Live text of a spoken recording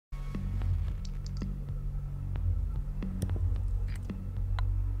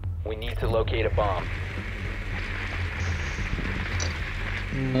We need to locate a bomb.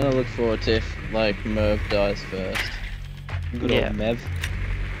 I look forward to if, like, Merv dies first. Good Yeah. old Mev.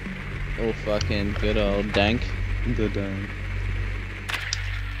 Or fucking good old Dank. Good day.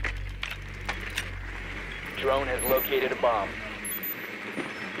 Drone has located a bomb.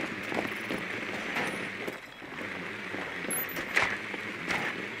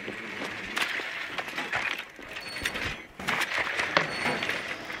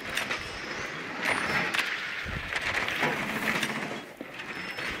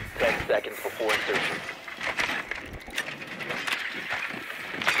 Seconds before insertion.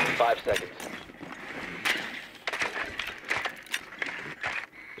 5 seconds.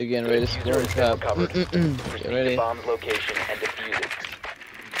 You're getting ready to Diffuser spawn has been trap. recovered. Get Proceed to ready. bomb's location and defuse it.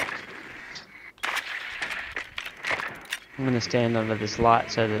 I'm gonna stand under this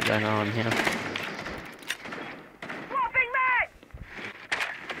light so that they know I'm here.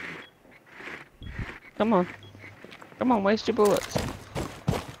 Come on. Come on, waste your bullets.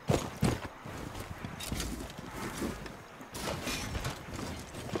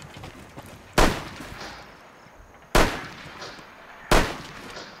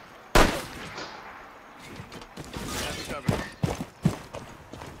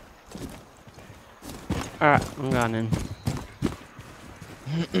 Alright, I'm going in.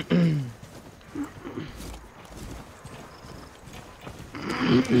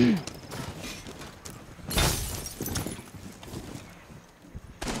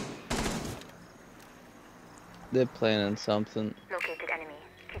 They're planning something. Located enemy.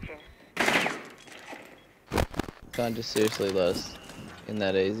 Kitchen. Can't just seriously let us in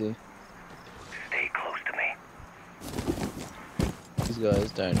that easy. Stay close to me. These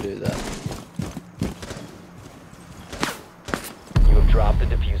guys don't do that. You have dropped the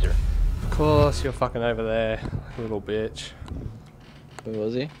diffuser. Of course, you're fucking over there, little bitch. Where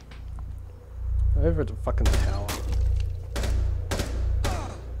was he? Over at the fucking tower.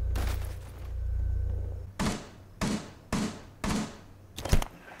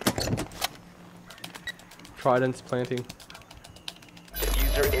 Trident's planting.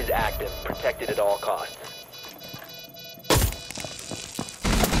 Diffuser is active, protected at all costs.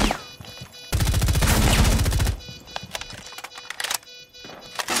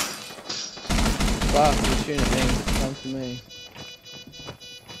 Fuck, you're shooting at me. Come to me.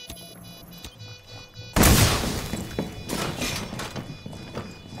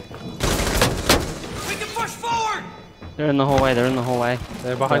 They're in the hallway, they're in the hallway.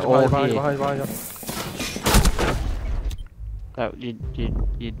 They're behind you, They're all behind you, here. behind you, behind you. Oh,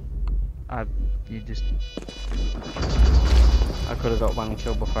 you just... I could have got one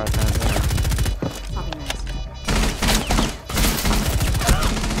kill before I turned around.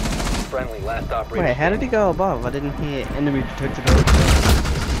 Friendly, last operator. Wait, how did he go above? I didn't hear enemy detected.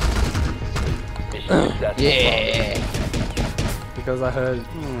 Mission successful. Yeah! Because I heard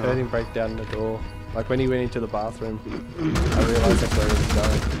him break down the door. Like when he went into the bathroom, I realised that's where he was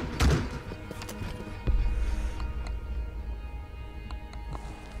going.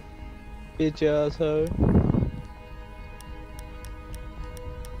 Bitch asshole.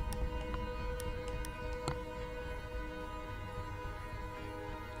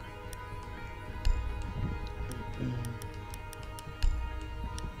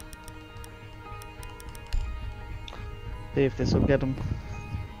 See if this will get them.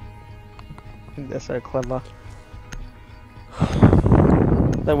 I think they're so clever.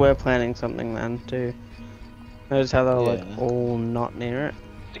 They were planning something then too. Notice how they're like Yeah. all not near it.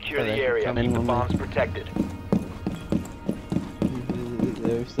 Secure So the they can area. come Keep in the when bombs protected.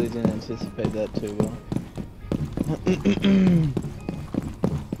 They obviously didn't anticipate that too well.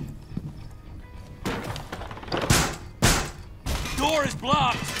 Door is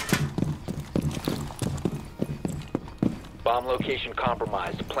blocked. Bomb location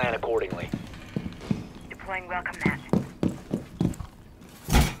compromised. Plan accordingly. Deploying welcome mat.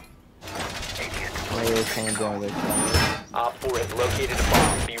 They were coming down with their cameras. Op 4 has located a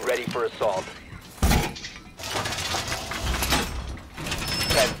bomb. Be ready for assault.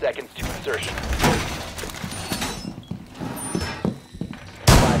 10 seconds to insertion.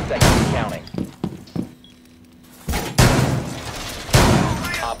 5 seconds counting.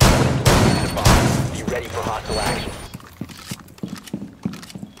 Op 4 has located a bomb. Be ready for hostile action.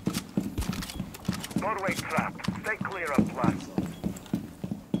 Doorway trapped. Stay clear of blast.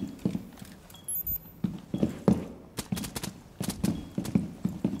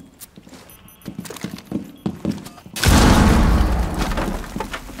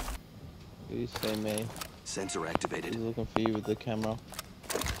 You say me. Sensor activated. He's looking for you with the camera.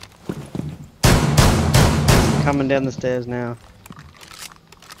 Coming down the stairs now.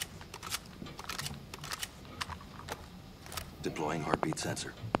 Deploying heartbeat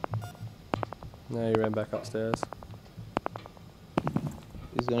sensor. No, he ran back upstairs.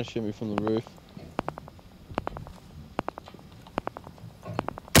 He's gonna shoot me from the roof.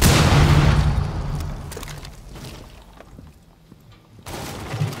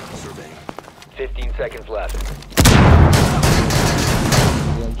 Surveying. 15 seconds left. He's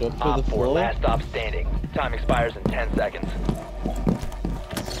gonna drop through the Op 4, floor. last stop standing. Time expires in 10 seconds.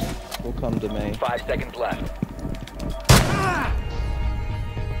 Will come to me. 5 seconds left.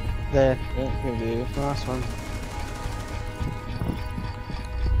 There. Yeah, can do. Nice one.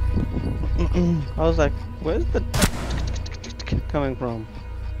 I was like, where's the coming from?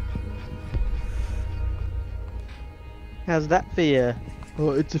 How's that for you?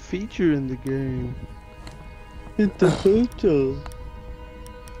 Oh, it's a feature in the game. It's a feature.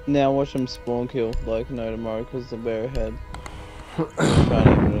 Now watch them spawn kill like no tomorrow because the bear ahead. Trying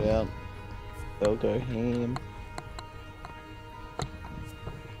to even it out. They'll go ham.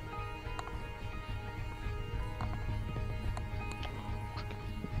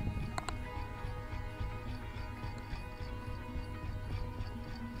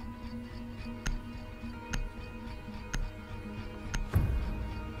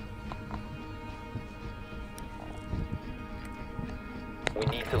 We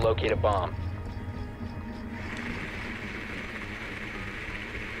need to locate a bomb.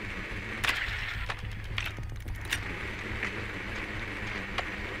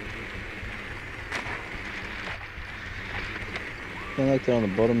 I think like they're on the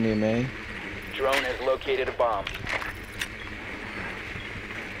bottom near me. Drone has located a bomb.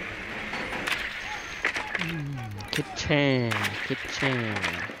 Ka-chang, ka-chang.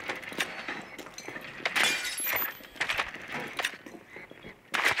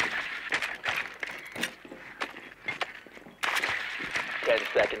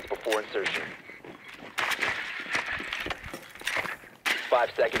 Seconds before insertion.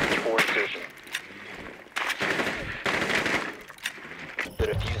 5 seconds before insertion. The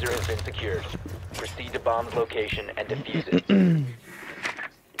diffuser has been secured. Proceed to bomb's location and defuse it.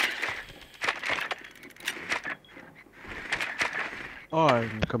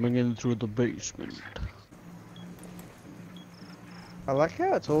 I'm coming in through the basement. I like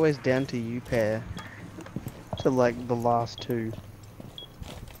how it's always down to you pair. To like the last two.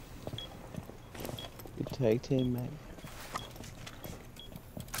 Good tag team, mate.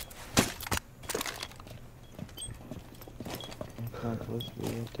 I can't close the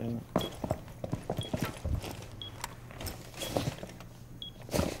video, damn it.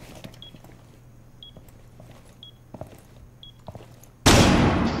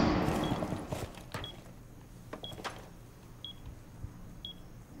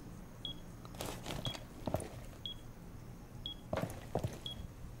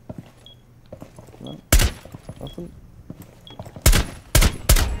 No, nothing.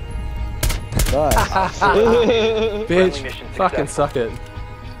 Nice. Friendly Bitch, mission fucking successful. suck it.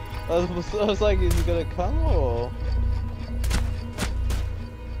 I was like, is he gonna come or?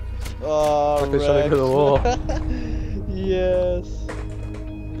 Oh, Fucking shot it through the wall. Yes.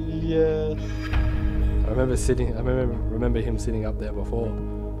 Yes. I remember him sitting up there before.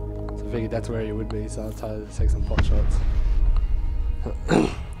 So I figured that's where he would be, so I tried to take some pot shots.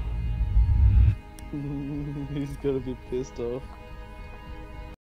 He's gonna be pissed off.